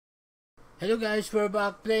Hello guys, we're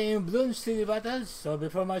back playing Bloons TD Battles. So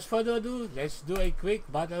before much further ado, let's do a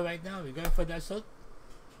quick battle right now. We're going for the assault.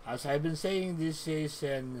 As I've been saying, this is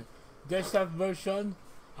an desktop version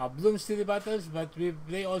of Bloons TD Battles, but we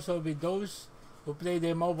play also with those who play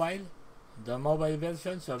the mobile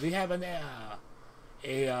version. So we have an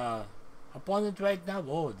opponent right now.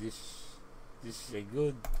 Oh, this is a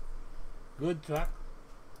good track.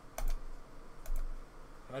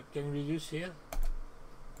 What can we use here?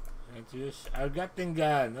 Let's use our Gatling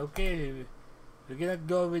gun. Okay, we cannot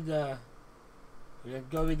go with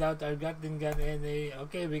without our Gatling gun. And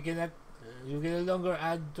okay, we cannot. You can no longer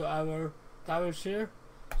add to our towers here.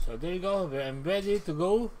 So there you go. I'm ready to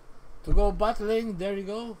go battling. There you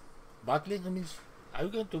go. Battling means, are you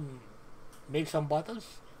going to make some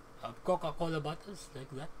bottles of Coca-Cola bottles like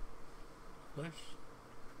that? Of course.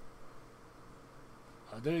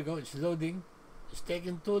 Oh, there you go. It's loading. It's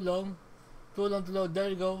taking too long to load. There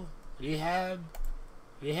you go. We have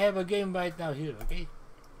a game right now here. Okay,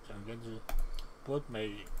 so I'm going to put my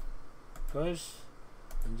first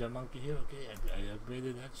ninja monkey here. Okay, I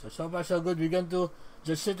upgraded that. So far so good. We're going to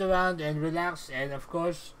just sit around and relax, and of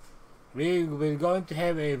course we're going to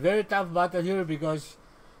have a very tough battle here because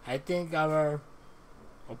I think our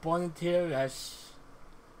opponent here has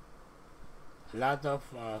a lot of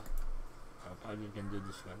how you can do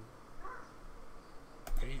this one.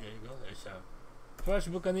 Okay, there you go. There's a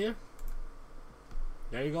first Buccaneer.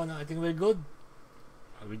 There you go. Now I think we're good.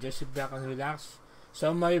 We just sit back and relax.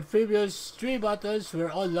 So my previous 3 battles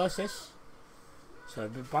were all losses. So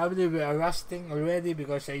probably we are rusting already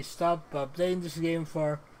because I stopped playing this game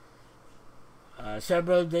for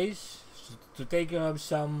several days to take care of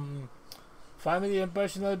some family and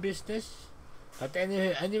personal business. But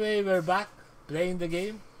anyway, we're back playing the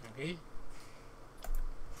game. Okay.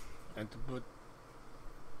 And to put,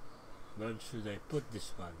 where should I put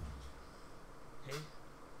this one? Okay,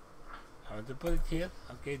 I want to put it here.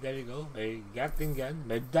 Okay, there you go. My Gatling gun,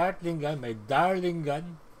 my darling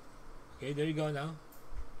gun. Okay, there you go now.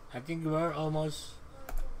 I think we're almost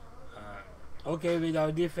okay with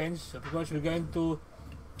our defense. Of course, we're going to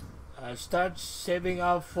start saving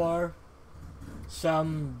up for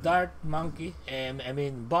some dart monkey. I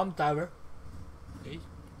mean bomb tower. Okay,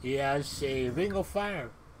 he has a ring of fire.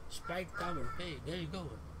 Spike tower. Okay, there you go.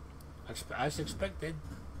 As expected.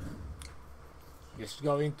 Just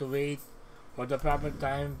going to wait for the proper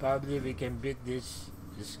time. Probably we can beat this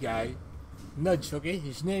guy. Nudge, okay?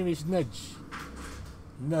 His name is Nudge.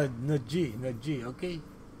 Nudgy, okay?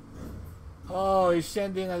 Oh, he's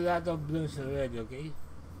sending a lot of balloons already, okay?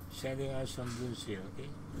 Sending us some balloons here, okay?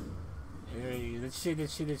 Anyway, let's see.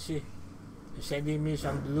 He's sending me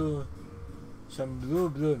some blue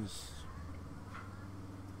balloons.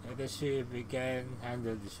 Let us see if we can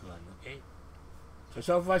handle this one, okay?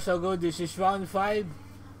 So far so good. This is round 5.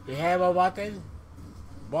 We have a bottle.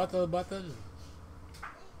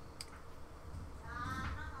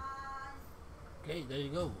 Okay, there you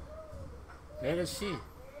go. Let us see.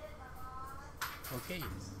 Okay.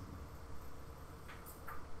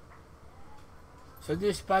 So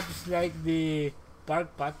this pot is like the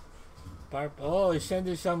park pot. Oh, he's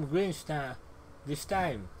sending some greens now this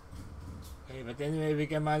time. Okay, but anyway, we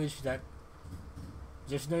can manage that.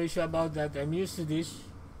 Just no issue about that. I'm used to this.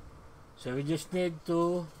 So we just need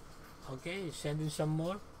to, okay, send in some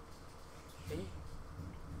more. Okay.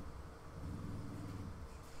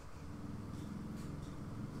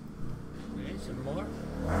 Okay, some more.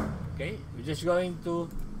 Okay, we're just going to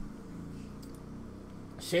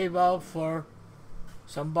save up for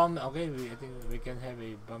some bomb. Okay, I think we can have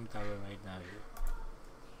a bomb tower right now here.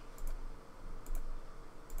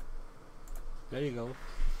 There you go.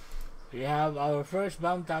 We have our first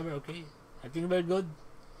bomb tower. Okay, I think we're good.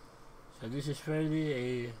 So this is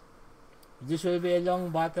this will be a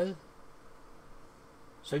long battle.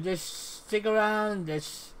 So just stick around.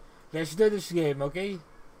 Let's do this game. Okay,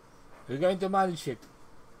 we're going to manage it.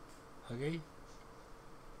 Okay.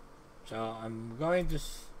 So I'm going to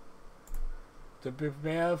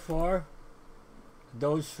prepare for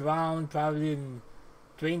those round, probably in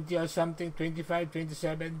 20 or something, 25,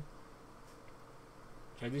 27.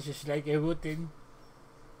 So this is like a routine.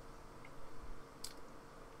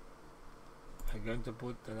 I'm going to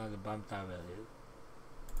put another bomb tower here.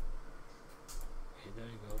 Okay, there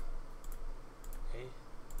you go. Okay.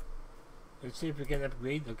 Let's see if we can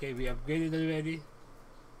upgrade. Okay, we upgraded already.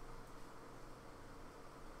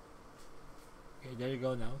 Okay, there you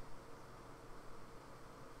go now.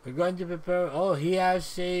 We're going to prepare. Oh, he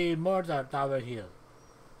has a mortar tower here.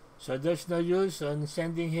 So there's no use on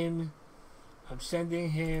sending him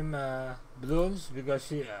balloons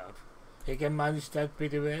because he can manage that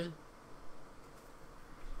pretty well.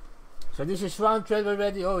 So this is round 12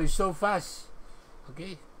 already. Oh, it's so fast.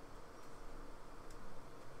 Okay.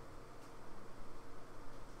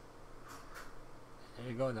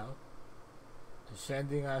 There you go now.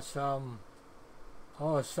 Sending us some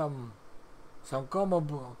combo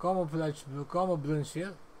balloons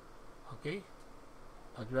here. Okay.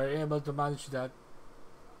 But we are able to manage that.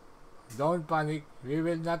 Don't panic. We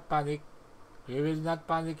will not panic. We will not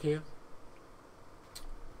panic here.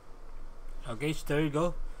 Okay, so there you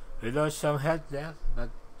go. We lost some health there, but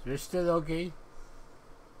we're still okay.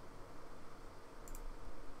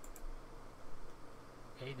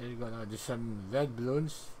 Okay, there you go. Now there's some red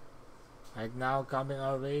balloons right now coming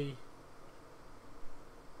our way.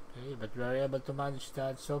 Okay, but we are able to manage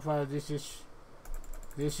that. So far, this is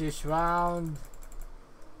round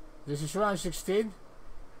 16.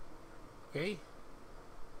 Okay.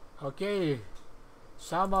 Okay.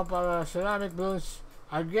 Some of our ceramic balloons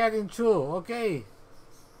are getting through. Okay.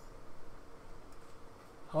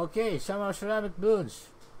 Okay, some of our ceramic balloons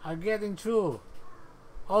are getting through.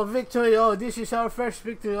 Oh, victory! Oh, this is our first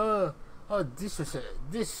victory. Oh, this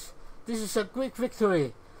is a quick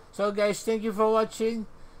victory. So, guys, thank you for watching.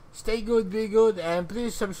 Stay good, be good, and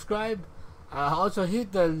please subscribe. Also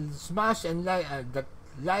hit the smash and the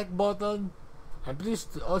like button, and please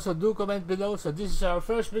also do comment below. So this is our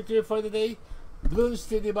first victory for the day, Bloons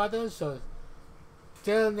TD Battles. So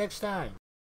till next time.